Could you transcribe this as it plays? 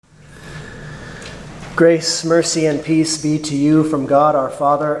Grace, mercy, and peace be to you from God our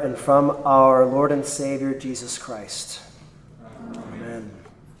Father and from our Lord and Savior Jesus Christ. Amen.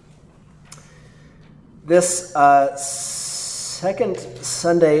 This second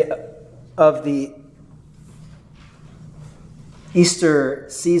Sunday of the Easter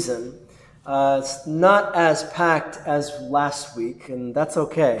season is not as packed as last week, and that's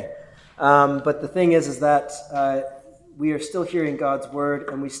okay. But the thing is that we are still hearing God's word,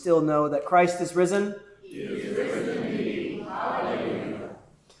 and we still know that Christ is risen. He is risen indeed. Hallelujah.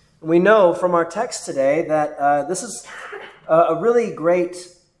 We know from our text today that this is a really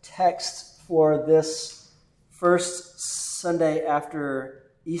great text for this first Sunday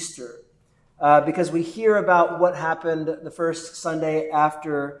after Easter, because we hear about what happened the first Sunday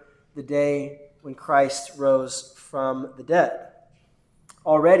after the day when Christ rose from the dead.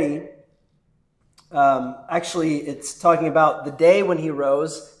 Already, actually, it's talking about the day when he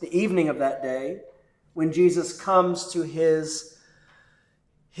rose, the evening of that day, when Jesus comes to his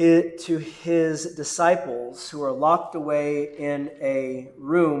disciples who are locked away in a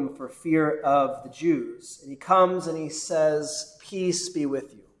room for fear of the Jews. And he comes and he says, "Peace be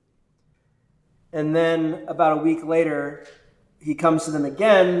with you." And then about a week later, he comes to them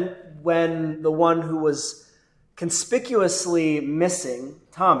again when the one who was conspicuously missing,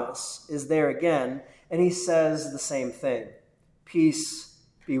 Thomas, is there again, and he says the same thing. "Peace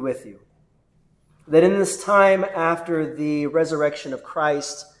be with you." That in this time after the resurrection of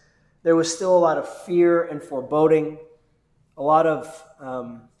Christ, there was still a lot of fear and foreboding, a lot of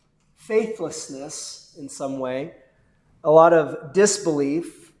faithlessness in some way, a lot of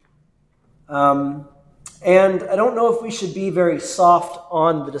disbelief. And I don't know if we should be very soft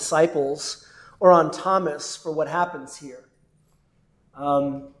on the disciples or on Thomas for what happens here.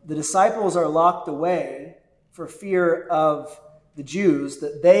 The disciples are locked away for fear of the Jews,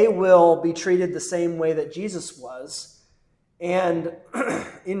 that they will be treated the same way that Jesus was. And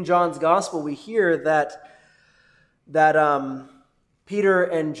in John's gospel, we hear that Peter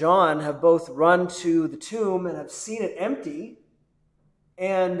and John have both run to the tomb and have seen it empty.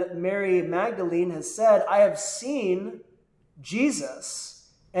 And Mary Magdalene has said, "I have seen Jesus,"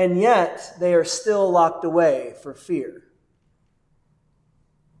 and yet they are still locked away for fear.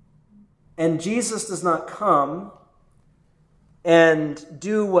 And Jesus does not come and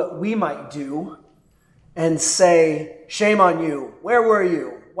do what we might do and say, "Shame on you. Where were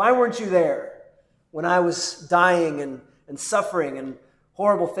you? Why weren't you there when I was dying and suffering and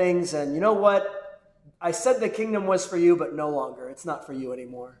horrible things? And you know what? I said the kingdom was for you, but no longer. It's not for you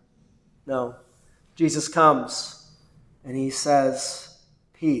anymore." No. Jesus comes and he says,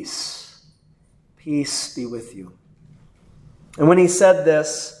 "Peace. Peace be with you." And when he said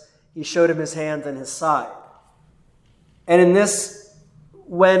this, he showed him his hands and his side. And in this,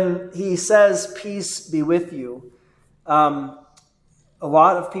 when he says, "Peace be with you," a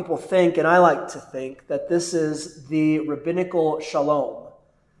lot of people think, and I like to think, that this is the rabbinical shalom.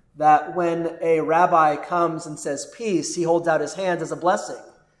 That when a rabbi comes and says peace, he holds out his hands as a blessing.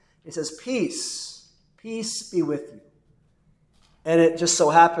 He says, "Peace, peace be with you." And it just so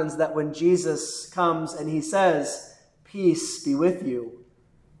happens that when Jesus comes and he says, "Peace be with you,"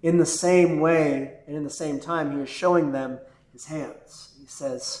 in the same way and in the same time, he is showing them his hands. He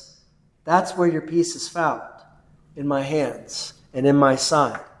says, "That's where your peace is found, in my hands and in my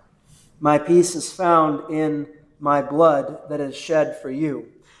side. My peace is found in my blood that is shed for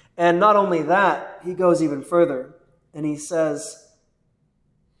you." And not only that, he goes even further, and he says,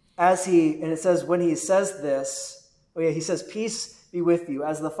 it says when he says this, he says, "Peace be with you.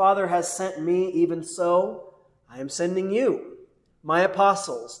 As the Father has sent me, even so I am sending you, my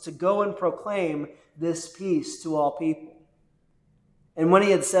apostles, to go and proclaim this peace to all people." And when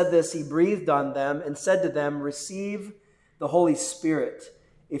he had said this, he breathed on them and said to them, "Receive the Holy Spirit.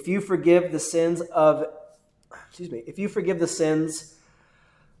 If you forgive the sins,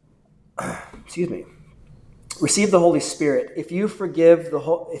 receive the Holy Spirit. If you forgive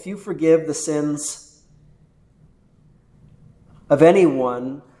the sins of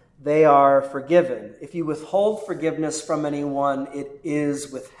anyone, they are forgiven. If you withhold forgiveness from anyone, it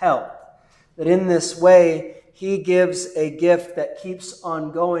is withheld." That in this way, he gives a gift that keeps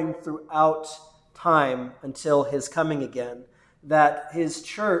on going throughout time until his coming again. That his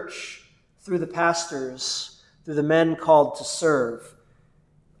church, through the pastors, through the men called to serve,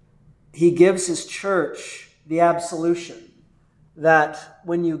 he gives his church the absolution. That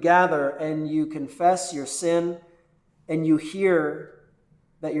when you gather and you confess your sin and you hear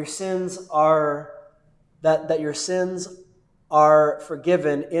that your sins are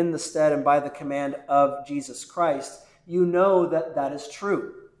forgiven in the stead and by the command of Jesus Christ, you know that that is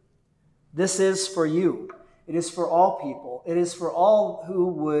true. This is for you. It is for all people. It is for all who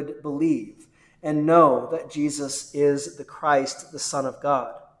would believe and know that Jesus is the Christ, the Son of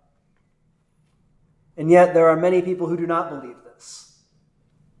God. And yet there are many people who do not believe this.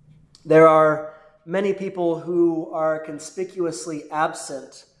 There are many people who are conspicuously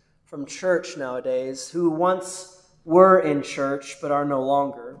absent from church nowadays, who once were in church but are no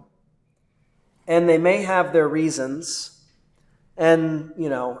longer. And they may have their reasons. And,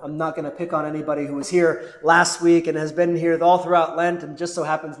 I'm not going to pick on anybody who was here last week and has been here all throughout Lent and just so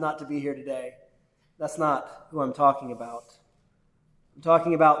happens not to be here today. That's not who I'm talking about. I'm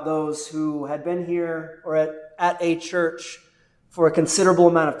talking about those who had been here or at a church for a considerable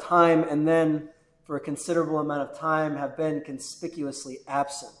amount of time and then for a considerable amount of time have been conspicuously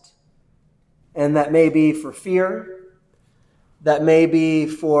absent. And that may be for fear. That may be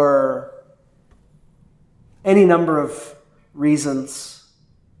for any number of reasons.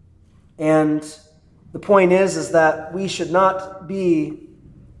 And the point is that we should not be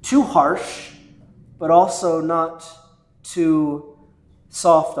too harsh, but also not too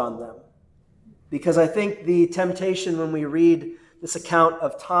soft on them. Because I think the temptation when we read this account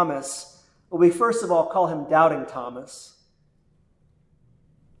of Thomas, well, we first of all call him Doubting Thomas.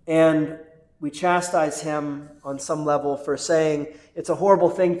 And we chastise him on some level for saying it's a horrible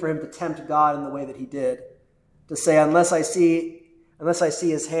thing for him to tempt God in the way that he did. To say, unless I see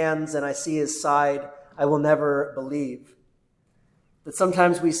his hands and I see his side, I will never believe. That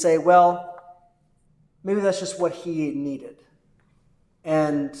sometimes we say, well, maybe that's just what he needed.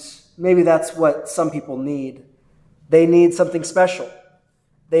 And maybe that's what some people need. They need something special.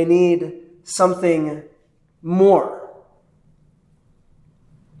 They need something more.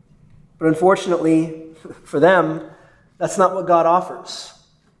 But unfortunately, for them, that's not what God offers.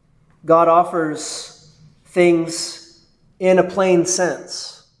 God offers things in a plain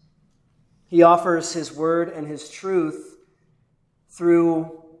sense. He offers his word and his truth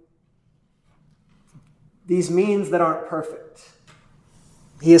through these means that aren't perfect.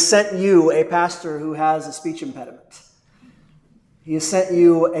 He has sent you a pastor who has a speech impediment. He has sent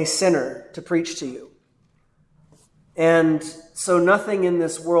you a sinner to preach to you. And so nothing in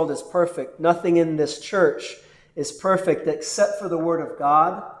this world is perfect. Nothing in this church is perfect except for the Word of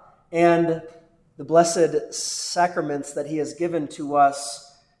God and the blessed sacraments that he has given to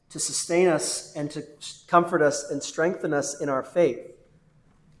us to sustain us and to comfort us and strengthen us in our faith.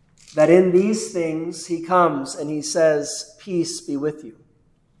 That in these things he comes and he says, peace be with you.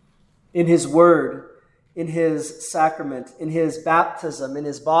 In his word, in his sacrament, in his baptism, in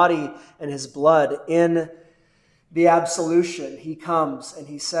his body and his blood, in the absolution, he comes and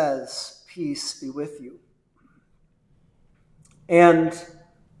he says, peace be with you. And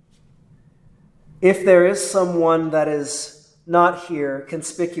if there is someone that is not here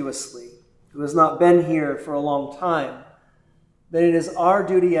conspicuously, who has not been here for a long time, then it is our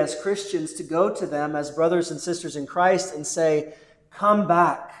duty as Christians to go to them as brothers and sisters in Christ and say, come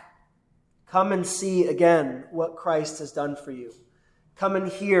back. Come and see again what Christ has done for you. Come and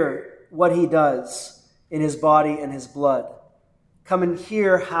hear what he does in his body and his blood. Come and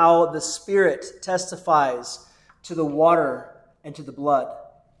hear how the Spirit testifies to the water and to the blood.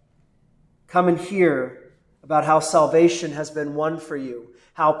 Come and hear about how salvation has been won for you,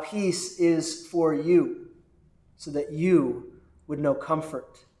 how peace is for you, so that you would know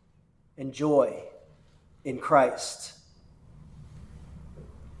comfort and joy in Christ.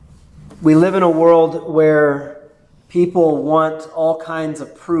 We live in a world where people want all kinds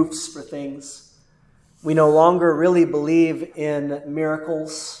of proofs for things. We no longer really believe in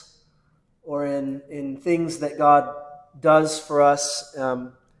miracles or in things that God does for us.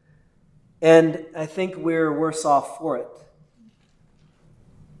 And I think we're worse off for it.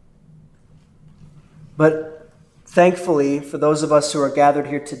 But thankfully, for those of us who are gathered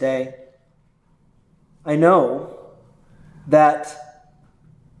here today, I know that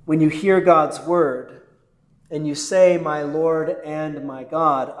when you hear God's word and you say, my Lord and my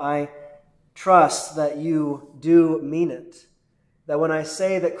God, I trust that you do mean it. That when I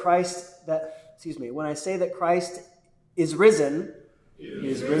say that Christ is risen, he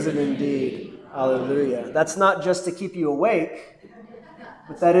is risen indeed. Hallelujah. That's not just to keep you awake,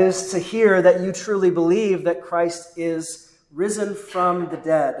 but that is to hear that you truly believe that Christ is risen from the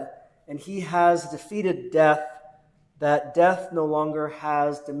dead and he has defeated death, that death no longer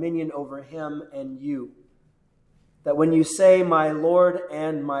has dominion over him and you. That when you say, my Lord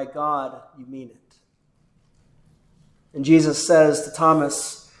and my God, you mean it. And Jesus says to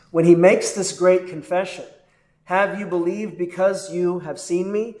Thomas, when he makes this great confession, have you believed because you have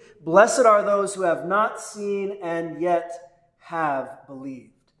seen me? Blessed are those who have not seen and yet have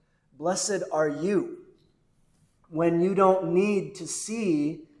believed. Blessed are you when you don't need to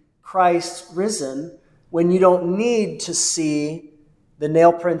see Christ risen, when you don't need to see the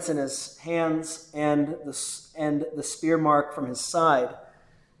nail prints in his hands and the spear mark from his side,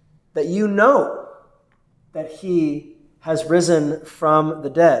 that you know that he has risen from the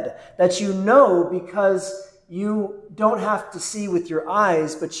dead, that you know because you don't have to see with your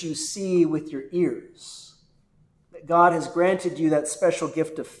eyes, but you see with your ears. That God has granted you that special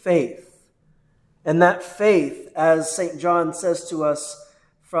gift of faith. And that faith, as St. John says to us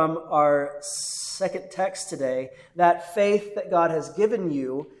from our second text today, that faith that God has given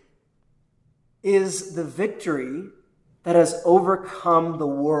you is the victory that has overcome the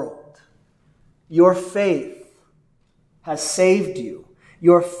world. Your faith has saved you.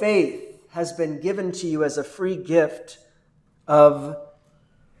 Your faith has been given to you as a free gift of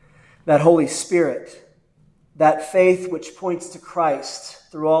that Holy Spirit, that faith which points to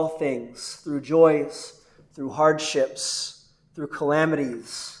Christ through all things, through joys, through hardships, through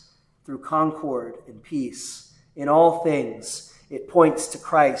calamities, through concord and peace. In all things, it points to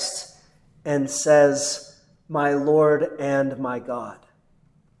Christ and says, "My Lord and my God."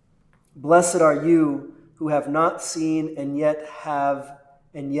 Blessed are you who have not seen and yet have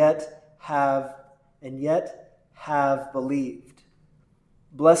believed.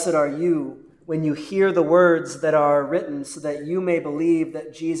 Blessed are you when you hear the words that are written, so that you may believe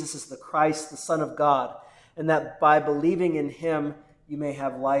that Jesus is the Christ, the Son of God, and that by believing in him you may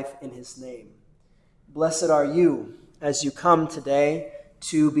have life in his name. Blessed are you as you come today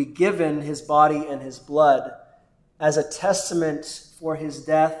to be given his body and his blood as a testament for his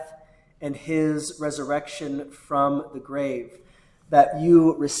death and his resurrection from the grave, that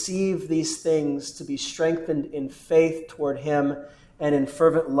you receive these things to be strengthened in faith toward him and in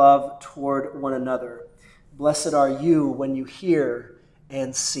fervent love toward one another. Blessed are you when you hear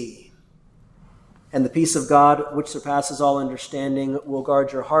and see. And the peace of God, which surpasses all understanding, will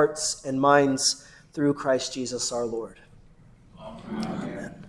guard your hearts and minds through Christ Jesus our Lord.